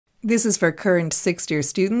This is for current sixth year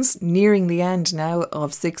students, nearing the end now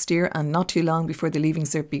of sixth year and not too long before the Leaving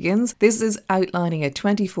Cert begins. This is outlining a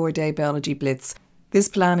 24-day biology blitz. This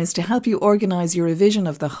plan is to help you organise your revision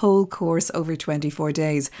of the whole course over 24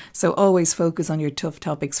 days. So always focus on your tough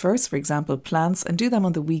topics first, for example plants, and do them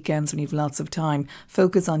on the weekends when you've lots of time.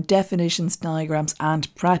 Focus on definitions, diagrams and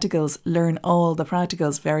practicals. Learn all the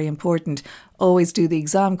practicals, very important. Always do the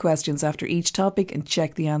exam questions after each topic and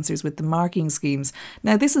check the answers with the marking schemes.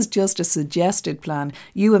 Now this is just a suggested plan.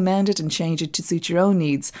 You amend it and change it to suit your own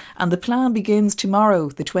needs. And the plan begins tomorrow,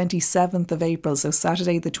 the 27th of April, so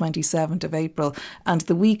Saturday the 27th of April. And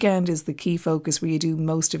the weekend is the key focus where you do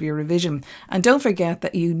most of your revision. And don't forget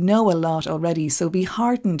that you know a lot already, so be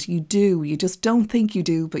heartened, you do. You just don't think you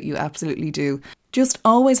do, but you absolutely do. Just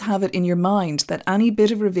always have it in your mind that any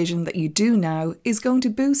bit of revision that you do now is going to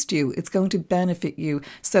boost you, it's going to benefit you.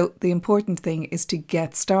 So the important thing is to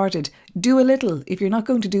get started. Do a little. If you're not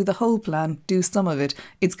going to do the whole plan, do some of it.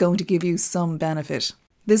 It's going to give you some benefit.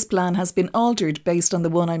 This plan has been altered based on the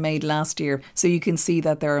one I made last year, so you can see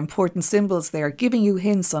that there are important symbols there giving you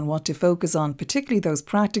hints on what to focus on, particularly those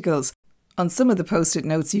practicals. On some of the post-it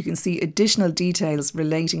notes you can see additional details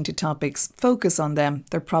relating to topics. Focus on them,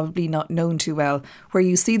 they're probably not known too well. Where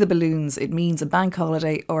you see the balloons, it means a bank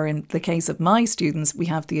holiday, or in the case of my students, we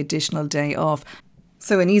have the additional day off.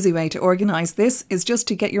 So an easy way to organise this is just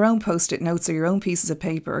to get your own post-it notes or your own pieces of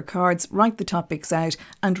paper or cards, write the topics out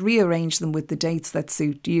and rearrange them with the dates that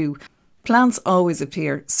suit you. Plants always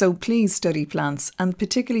appear, so please study plants, and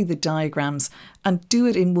particularly the diagrams, and do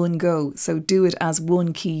it in one go, so do it as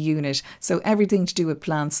one key unit. So everything to do with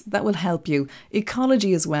plants, that will help you.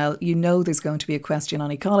 Ecology as well, you know there's going to be a question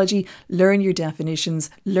on ecology. Learn your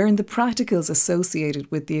definitions, learn the practicals associated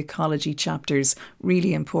with the ecology chapters,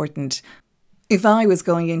 really important. If I was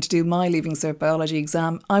going in to do my Leaving Cert biology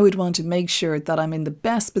exam, I would want to make sure that I'm in the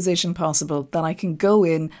best position possible, that I can go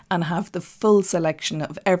in and have the full selection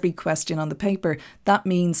of every question on the paper. That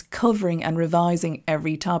means covering and revising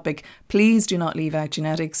every topic. Please do not leave out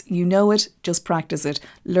genetics. You know it, just practice it.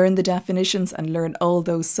 Learn the definitions and learn all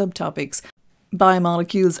those subtopics.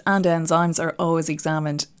 Biomolecules and enzymes are always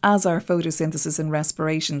examined, as are photosynthesis and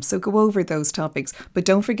respiration, so go over those topics. But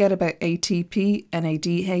don't forget about ATP,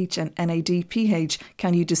 NADH and NADPH.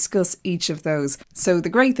 Can you discuss each of those? So the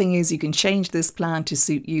great thing is you can change this plan to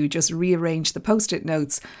suit you, just rearrange the post-it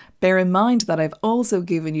notes. Bear in mind that I've also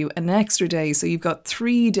given you an extra day, so you've got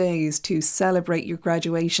 3 days to celebrate your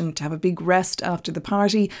graduation, to have a big rest after the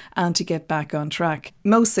party and to get back on track.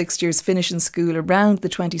 Most sixth years finish in school around the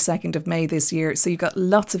 22nd of May this year, so you've got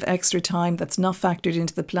lots of extra time that's not factored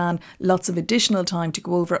into the plan, lots of additional time to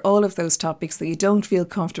go over all of those topics that you don't feel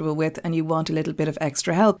comfortable with and you want a little bit of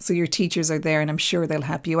extra help. So your teachers are there and I'm sure they'll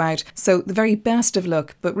help you out. So the very best of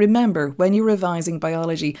luck, but remember when you're revising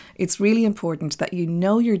biology, it's really important that you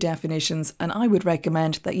know your definitions, and I would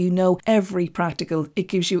recommend that you know every practical. It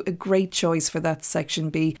gives you a great choice for that section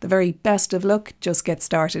B. The very best of luck, just get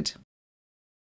started.